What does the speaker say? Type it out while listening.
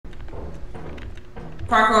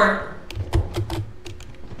Parkour.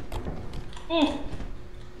 Ooh.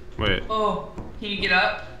 Wait. Oh, can you get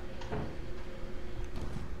up?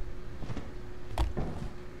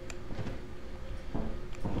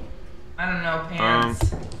 I don't know,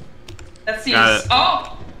 pants. That seems.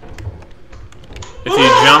 Oh.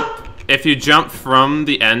 If you jump from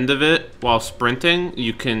the end of it while sprinting,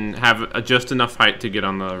 you can have just enough height to get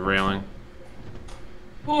on the railing.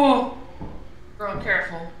 Oh. Girl,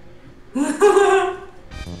 careful.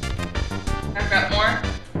 I've got more.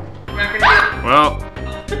 I'm not gonna get. Well.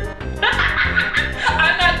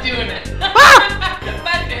 I'm not doing it.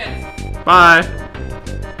 Bye, pants. Bye.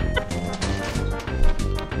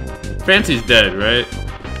 Fancy's dead, right?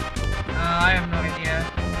 I have no idea.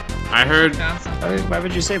 I heard. Why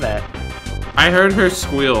would you say that? I heard her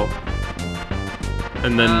squeal,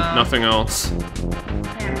 and then nothing else.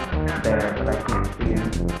 There, but I can't see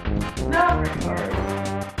him. No.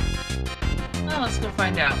 Well, let's go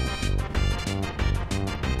find out.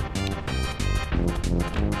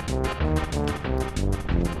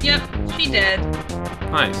 Yep, she dead.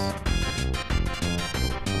 Nice.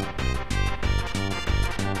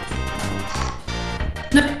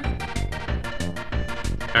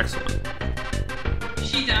 Excellent.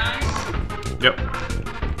 She died? Yep.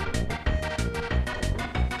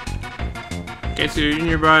 Casey, are you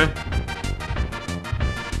nearby?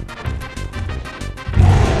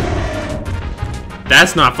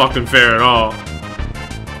 That's not fucking fair at all.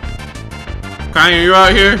 Kanye, are you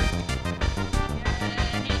out here?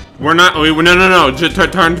 We're not. No. Just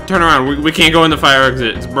turn around. We can't go in the fire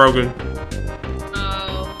exit. It's broken.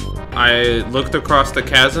 Oh. I looked across the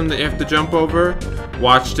chasm that you have to jump over,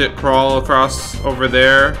 watched it crawl across over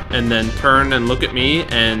there, and then turn and look at me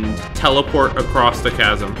and teleport across the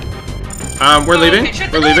chasm. We're leaving. Okay,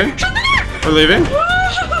 We're leaving. We're leaving.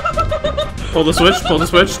 Pull the switch. Pull the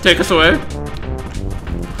switch. Take us away.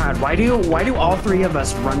 God, why do all three of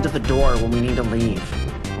us run to the door when we need to leave?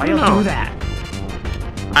 Why do you do that?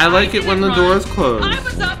 I like it when the door's closed. I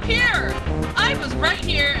was up here. I was right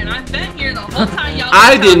here, and I've been here the whole time y'all.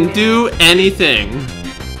 I didn't do anything.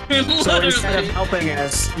 So instead of helping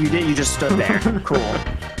us, you just stood there. Cool.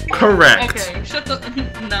 Correct. Okay, shut the.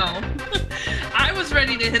 No. I was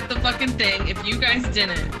ready to hit the fucking thing if you guys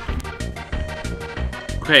didn't.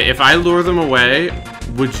 Okay, if I lure them away,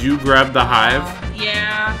 would you grab the hive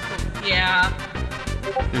Yeah.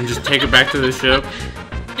 and just take it back to the ship?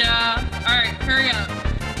 Yeah. Alright, hurry up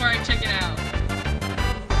before I check it out.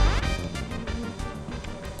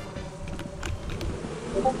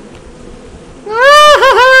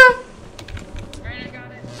 Alright, I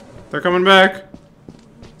got it. They're coming back.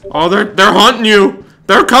 Oh, they're hunting you.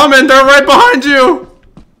 They're coming. They're right behind you.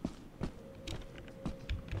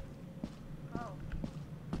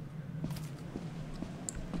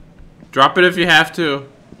 Drop it if you have to.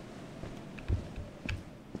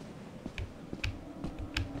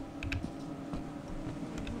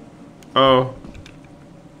 Oh.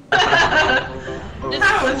 Is it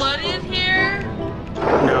flooded here?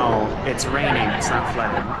 No, it's raining. It's not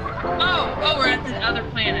flooded. Oh, we're at the other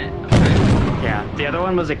planet. Yeah, the other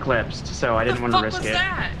one was eclipsed, so I didn't want to risk What it. was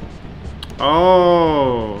that?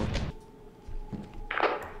 Oh.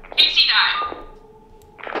 Casey died.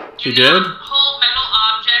 He did? Hold metal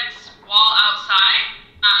objects while outside.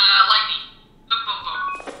 Lightning. Boom, boom, boom.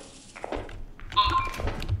 Boom.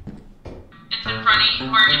 It's in front of you,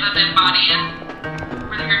 where the dead body is.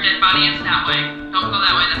 Where your dead body is, that way. Don't go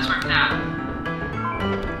that way, that's where it's at.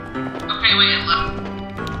 Okay, wait, look.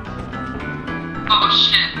 Oh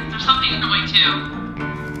shit, there's something in the way too.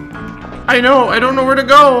 I know. I don't know where to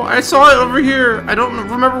go. I saw it over here. I don't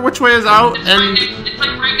remember which way is out. It's And it's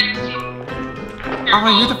like right next to you. oh,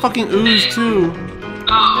 I hear the fucking ooze too.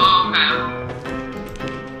 Oh, okay.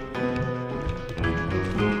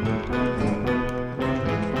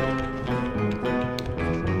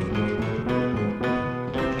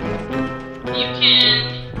 You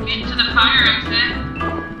can get to the fire exit.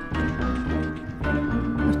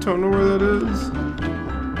 I don't know where that is.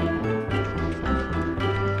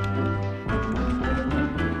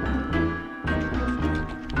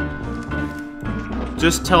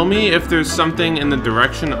 Just tell me if there's something in the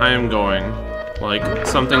direction I am going. Like,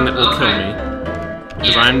 something that will kill me.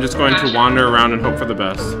 Because I'm just going to wander around and hope for the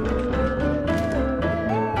best.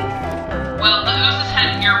 Well, the ooze is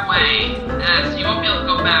heading your way, so you won't be able to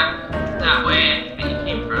go back that way that you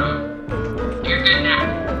came from. You're good now.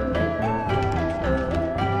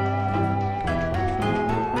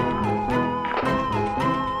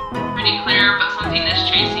 Pretty clear, but something is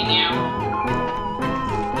chasing you.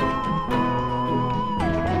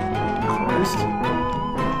 Christ.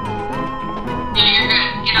 Yeah, you're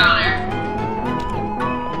good. Get out of there.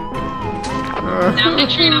 Now make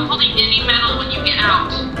sure you're not holding any metal when you get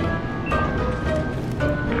out.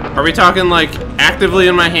 Are we talking like actively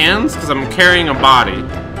in my hands? Because I'm carrying a body.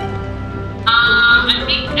 I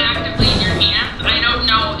think actively in your hands. I don't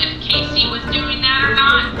know if Casey was doing that or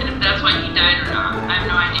not, and if that's why he died or not. I have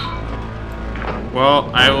no idea.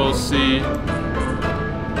 Well, I will see.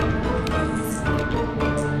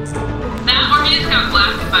 That or he just got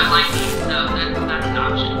blasted by lightning, so that's an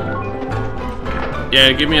option.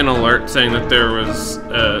 Yeah, give me an alert saying that there was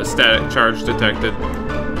a static charge detected.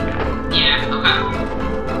 Yeah, okay.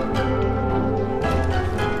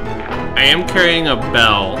 I am carrying a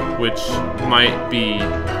bell, which might be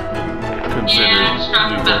considered Yeah, just drop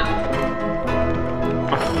the legal. bell.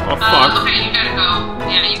 Oh, fuck. Okay, you gotta go.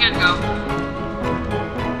 Yeah, you gotta go.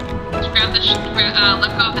 Just grab the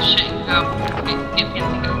let go of the shit and go. Get fancy, go.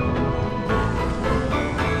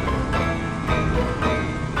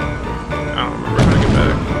 I don't remember how to get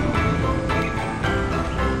back.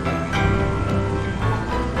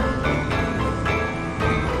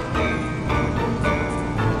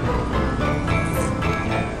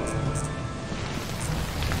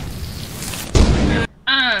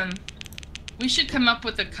 We should come up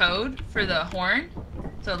with a code for the horn.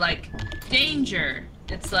 So like, danger.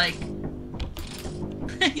 It's like,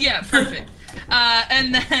 yeah, perfect.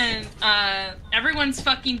 And then, everyone's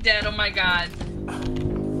fucking dead, oh my god.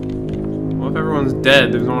 Well, if everyone's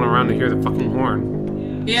dead, there's no one around to hear the fucking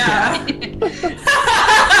horn. Yeah.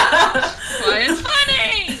 Why it's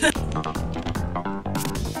funny!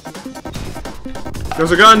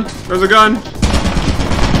 There's a gun! There's a gun!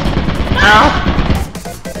 Ow!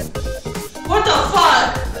 What the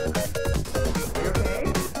fuck?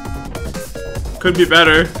 Could be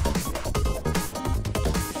better.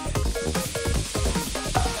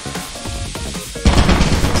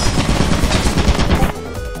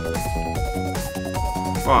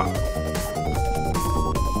 Fuck.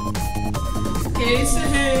 Casey.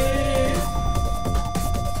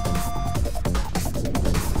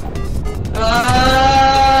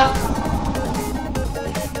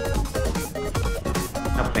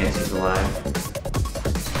 How Fancy's alive.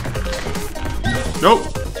 Nope.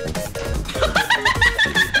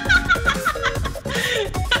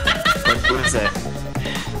 What is it?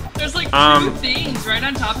 There's like Um, two things right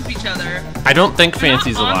on top of each other. I don't think They're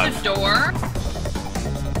Fancy's not on alive. the door. Go.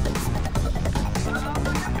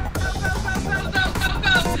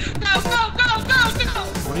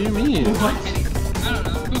 What do you mean? I don't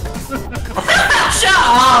know. Shut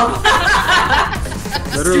up!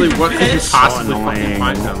 Literally, what could you So possibly fucking annoying.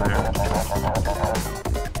 find down there?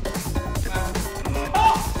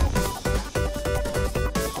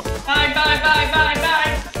 Bye.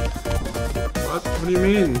 What? What do you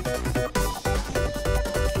mean?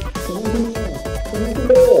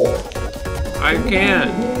 I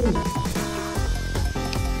can't.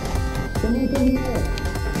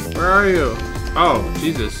 Where are you? Oh,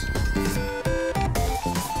 Jesus.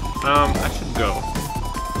 I should go.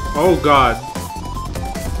 Oh, God.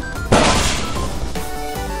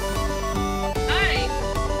 Hi.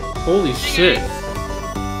 Holy shit.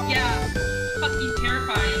 Yeah. Fucking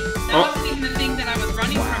terrifying. That Oh. wasn't even the thing that I was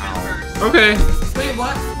running from at first. Okay. Wait,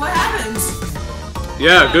 what? What happened?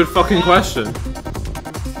 Yeah, good fucking question.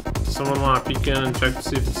 Someone want to peek in and check to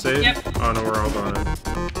see if it's safe? Yep. Oh, no, we're all going in.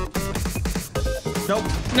 Nope.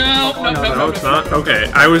 No. No, it's not? Okay.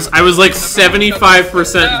 I was like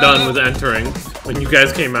 75% done with entering when you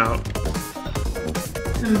guys came out.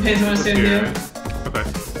 Depends what it's gonna do. Okay.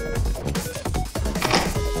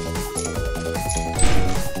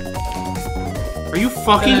 Are you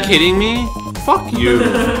fucking kidding me? Fuck you. Oh,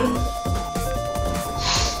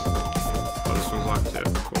 this one's locked too.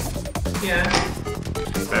 Cool. Yeah.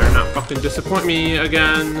 Better not fucking disappoint me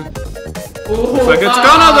again. Ooh, Looks like it's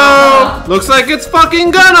gonna though! Looks like it's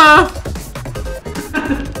fucking gonna!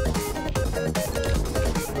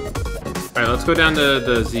 Alright, let's go down to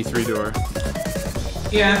the Z3 door.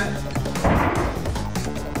 Yeah.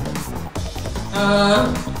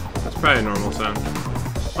 That's probably a normal sound.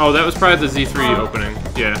 Oh, that was probably the Z3 opening.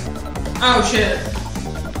 Yeah. Oh shit.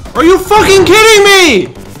 Are you fucking kidding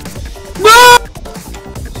me?! No!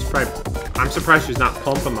 I'm surprised she's not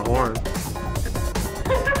pumping the horn.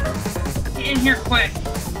 Get in here quick.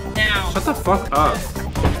 Now. Shut the fuck up.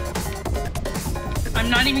 I'm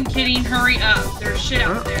not even kidding. Hurry up. There's shit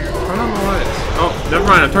out there. Turn on the lights. Oh, never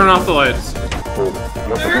mind. I'm turning off the lights.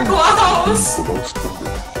 They're close.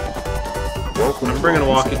 I'm bringing a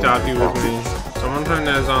walkie-talkie with me. Someone turn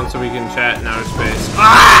those on so we can chat in outer space.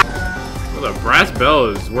 Ah! Well, the brass bell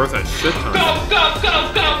is worth a shit ton.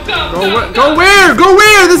 Go. Go where? Go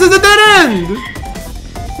where? This is a dead end!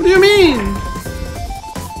 What do you mean?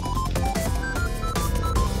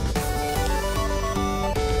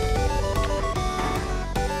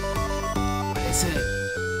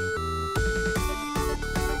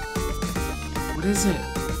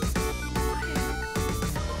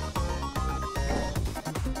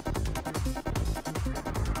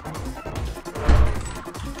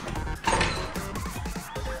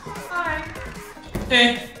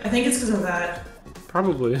 Okay, I think it's because of that.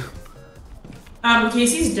 Probably.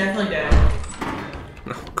 Casey's definitely dead.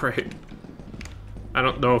 Oh, great. I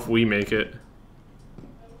don't know if we make it.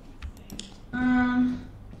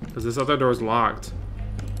 Because this other door's locked.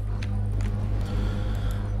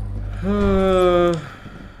 Let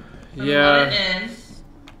Yeah. it in.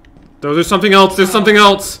 There's something else. There's something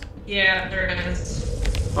else. Yeah, there it is.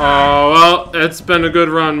 Oh, well, it's been a good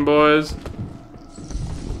run, boys.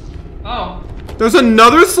 Oh. There's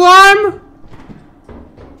another slime?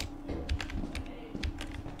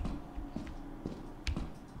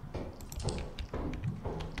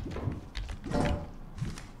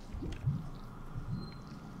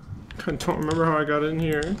 I don't remember how I got in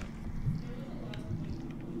here.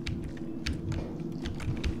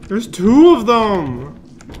 There's 2 of them!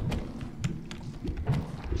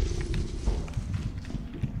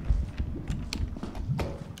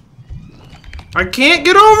 I can't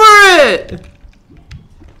get over it!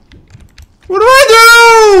 What do I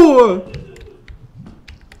do?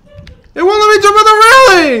 It won't let me jump on the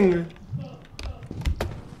railing!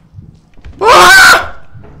 Ah!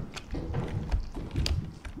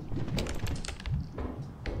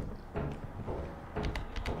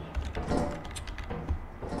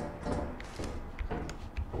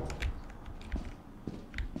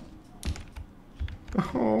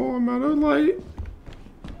 Oh, I'm out of light.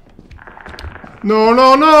 No,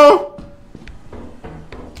 no, no!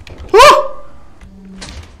 Ah!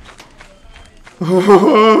 I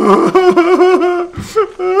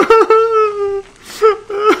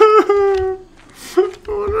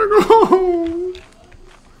wanna go home.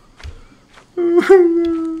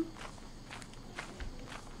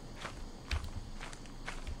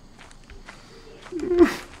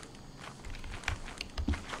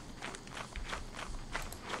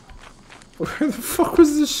 Where the fuck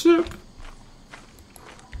was this ship?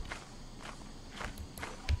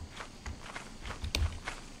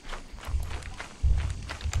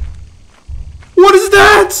 What is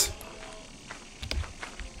that?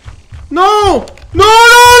 No! No,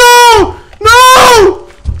 no, no! No!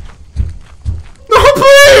 No,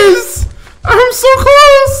 please! I'm so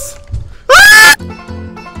close! Ah!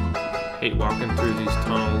 Hate walking through these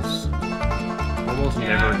tunnels. Almost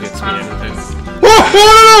never gets me anything. Whoa!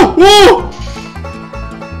 Whoa! Whoa!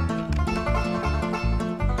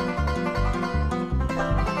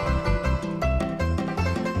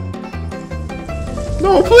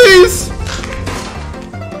 No, please!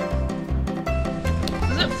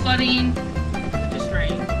 Is it flooding? Is it just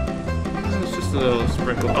rain? It's just a little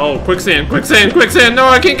sprinkle. Oh, quicksand, quicksand, quicksand! No,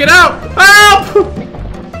 I can't get out! Help!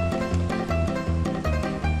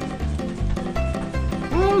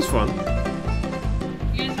 Well, that was fun.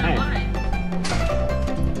 You guys are lying.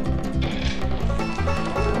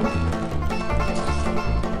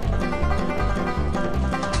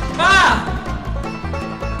 Ah!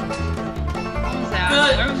 What was that?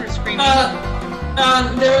 Good. Where was her screaming?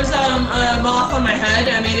 There was a moth on my head.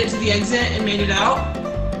 I made it to the exit and made it out.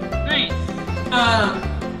 Nice.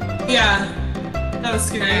 Yeah. That was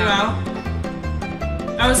scary, wow.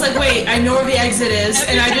 I was like, wait, I know where the exit is,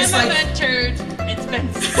 Every and I time just I've like... entered, it's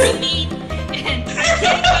been screaming and I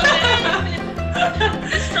can't come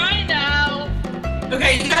in. Just trying now.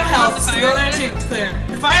 Okay, you got health, The so fire go there exit? too, it's clear.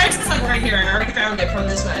 The fire exit's like right here, I already found it from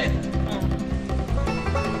this way.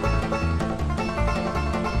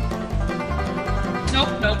 Nope,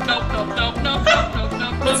 nope, nope, nope, nope, nope, nope, nope,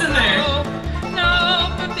 nope. What's in there? Nope,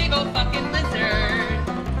 a big old fucking lizard.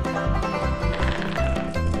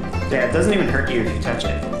 Yeah, it doesn't even hurt you if you touch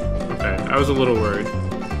it. Okay, I was a little worried.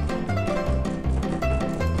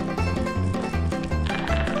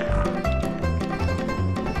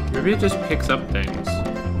 Maybe it just picks up things.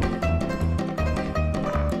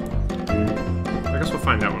 I guess we'll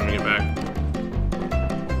find out when we get back.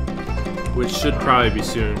 Which should probably be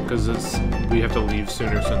soon, because we have to leave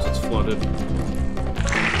sooner since it's flooded.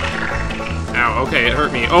 Ow, okay, it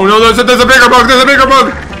hurt me. Oh no, there's a bigger bug! There's a bigger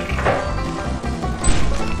bug!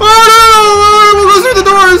 Oh no! We'll go through the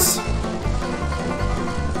doors!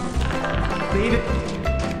 Leave it.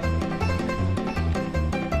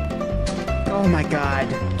 Oh my god.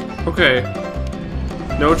 Okay.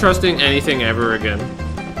 No trusting anything ever again.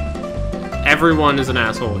 Everyone is an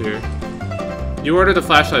asshole here. You ordered the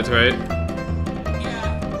flashlights, right?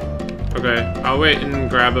 Yeah. Okay, I'll wait and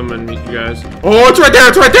grab them and meet you guys. Oh, it's right there!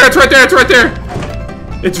 It's right there! It's right there! It's right there!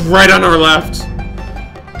 It's right on our left.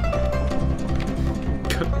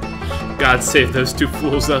 God save those 2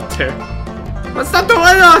 fools out there. Let's not do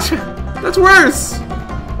it! That's worse!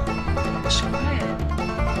 Shh, quiet.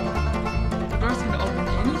 The door's gonna open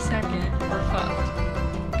any second. We're fucked.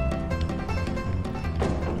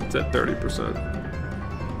 It's at 30%.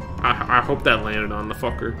 I hope that landed on the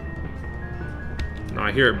fucker. No,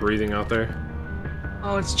 I hear it breathing out there.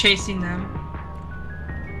 Oh, it's chasing them.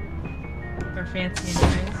 They're fancy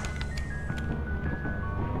anyways.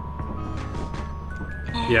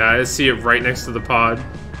 Yeah, I see it right next to the pod,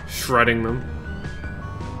 shredding them.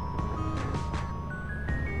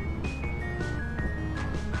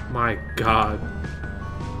 My God.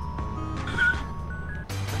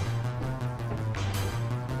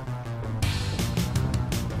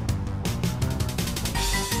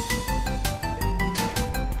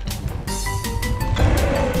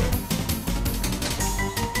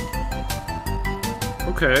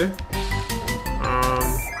 Okay.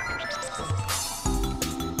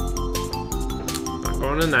 Not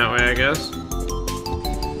going in that way, I guess.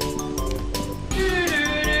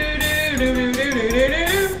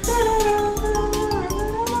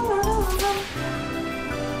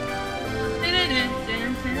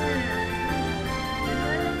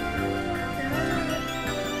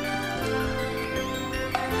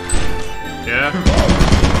 Yeah.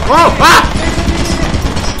 Oh! Ah!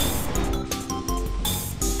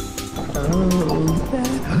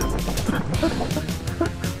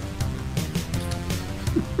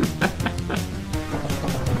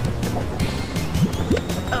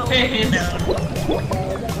 Hey, no.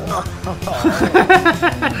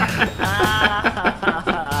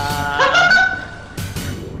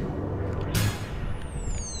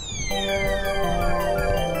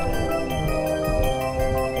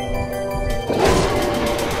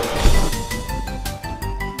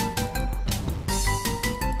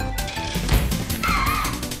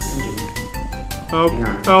 Help,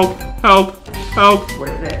 help, help, help. What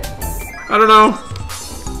is it? I don't know.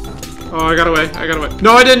 Oh, I got away. I got away.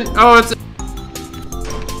 No, I didn't. Oh, it's... I'm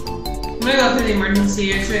gonna go through the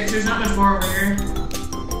emergency exit. There's not much more over here.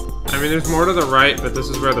 I mean, there's more to the right, but this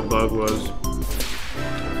is where the bug was.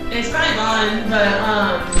 It's kind of gone, but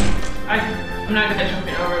I'm not gonna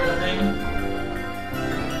jump over the thing.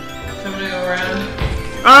 So I'm gonna go around.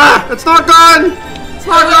 Ah! It's not gone! It's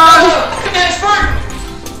not gone! Oh, okay, it's fun.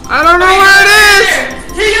 I don't know where it is!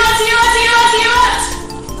 To your left, to your left, to your left, to your left!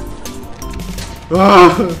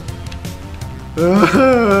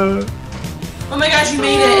 Oh my gosh, you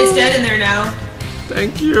made it. It's dead in there now.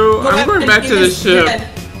 Thank you. I'm going back to the ship.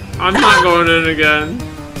 I'm not going in again.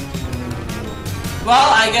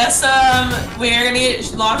 Well, I guess we're gonna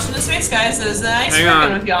get launched into space, guys. So it's nice Hang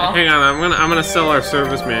working on. with y'all. Hang on. I'm gonna sell our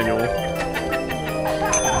service manual.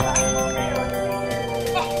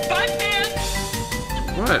 Oh, bye, man.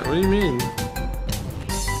 What? What do you mean?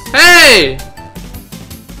 Hey!